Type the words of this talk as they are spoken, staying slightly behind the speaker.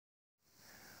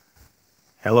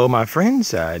Hello, my friends.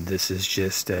 This is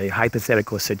just a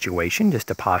hypothetical situation, just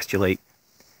to postulate.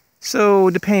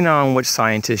 So, depending on which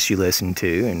scientists you listen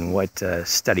to and what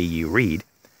study you read,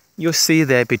 you'll see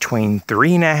that between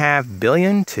 3.5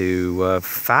 billion to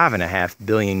 5.5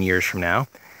 billion years from now,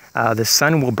 the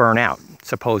sun will burn out,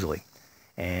 supposedly.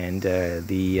 And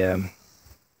the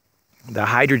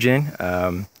hydrogen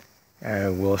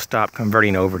will stop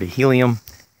converting over to helium.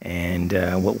 And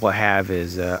what we'll have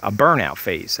is a burnout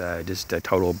phase, just a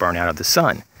total burnout of the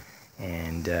sun.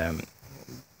 And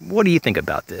what do you think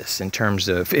about this in terms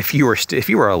of if you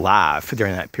were alive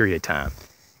during that period of time?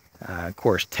 Of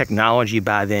course, technology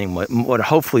by then would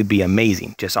hopefully be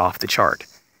amazing, just off the chart.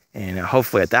 And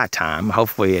hopefully at that time,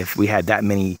 hopefully if we had that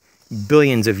many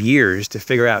billions of years to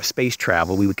figure out space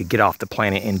travel, we could get off the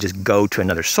planet and just go to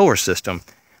another solar system,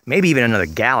 maybe even another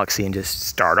galaxy, and just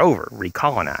start over,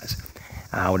 recolonize.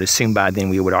 I would assume by then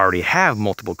we would already have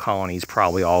multiple colonies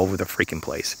probably all over the freaking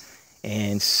place.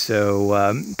 And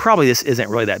so probably this isn't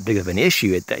really that big of an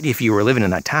issue if you were living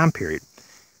in that time period.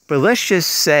 But let's just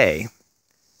say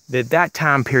that that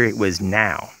time period was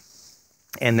now,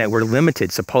 and that we're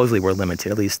limited, supposedly we're limited,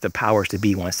 at least the powers to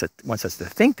be wants us to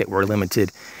think that we're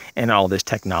limited in all this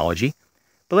technology.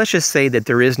 But let's just say that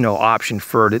there is no option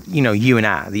for, you and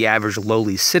I, the average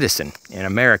lowly citizen in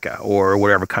America or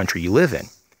whatever country you live in.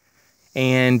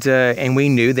 And we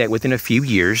knew that within a few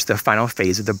years, the final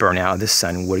phase of the burnout of the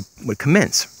sun would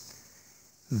commence.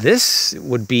 This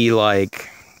would be like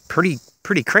pretty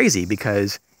crazy,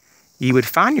 because you would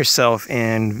find yourself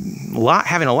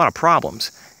having a lot of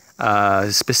problems,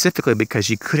 specifically because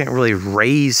you couldn't really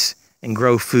raise and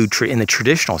grow food in the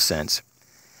traditional sense.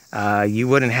 You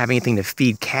wouldn't have anything to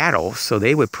feed cattle, so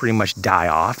they would pretty much die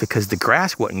off because the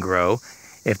grass wouldn't grow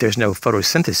if there's no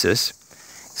photosynthesis.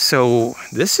 So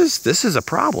this is a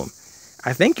problem.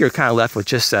 I think you're kind of left with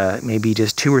just maybe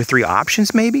just 2 or 3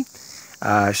 options, maybe.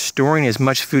 Storing as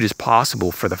much food as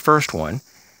possible for the first one.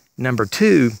 Number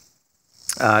 2,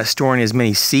 storing as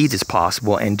many seeds as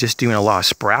possible and just doing a lot of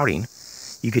sprouting.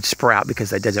 You could sprout because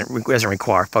that doesn't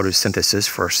require photosynthesis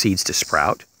for seeds to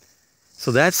sprout.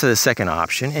 So that's the second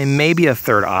option. And maybe a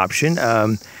third option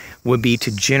would be to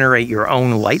generate your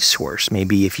own light source.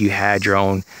 Maybe if you had your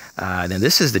own, then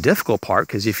this is the difficult part,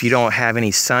 because if you don't have any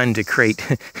sun to create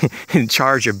and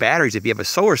charge your batteries, if you have a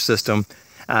solar system,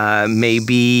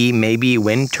 maybe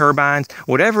wind turbines,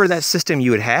 whatever that system you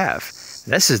would have.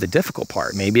 This is the difficult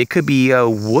part. Maybe it could be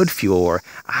wood fuel, or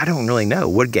I don't really know,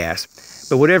 wood gas.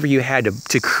 But whatever you had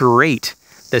to create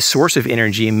the source of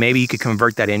energy, and maybe you could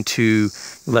convert that into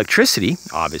electricity,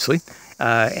 obviously.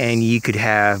 And you could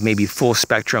have maybe full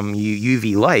spectrum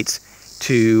UV lights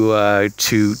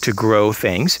to grow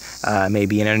things,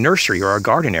 maybe in a nursery or a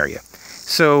garden area.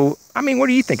 So, I mean, what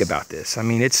do you think about this? I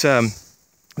mean, it's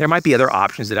there might be other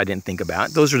options that I didn't think about.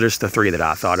 Those are just the 3 that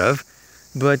I thought of.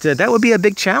 But that would be a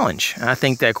big challenge. I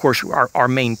think that, of course, our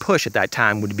main push at that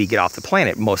time would be get off the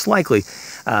planet, most likely,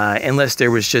 unless there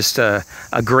was just a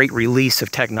great release of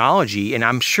technology. And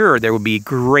I'm sure there would be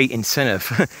great incentive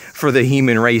for the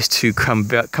human race to come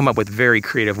up with very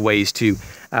creative ways to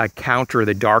counter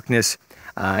the darkness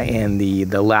and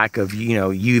the lack of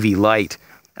UV light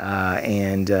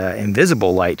and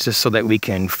invisible light, just so that we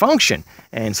can function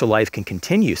and so life can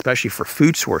continue, especially for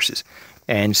food sources.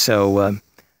 And so.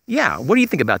 Yeah, what do you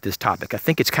think about this topic? I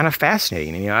think it's kind of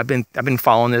fascinating. I've been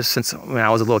following this since when I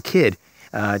was a little kid,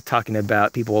 talking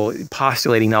about people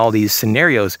postulating all these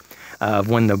scenarios of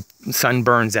when the sun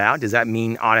burns out. Does that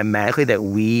mean automatically that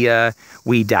we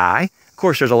die? Of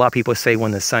course, there's a lot of people who say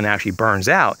when the sun actually burns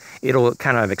out, it'll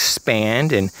kind of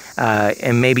expand and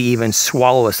maybe even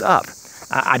swallow us up.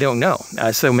 I don't know.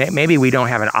 So maybe we don't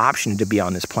have an option to be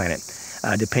on this planet,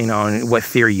 depending on what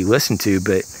theory you listen to.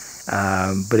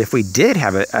 But if we did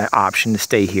have an option to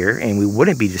stay here and we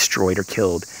wouldn't be destroyed or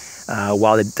killed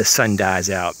while the sun dies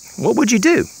out, what would you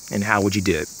do and how would you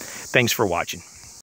do it? Thanks for watching.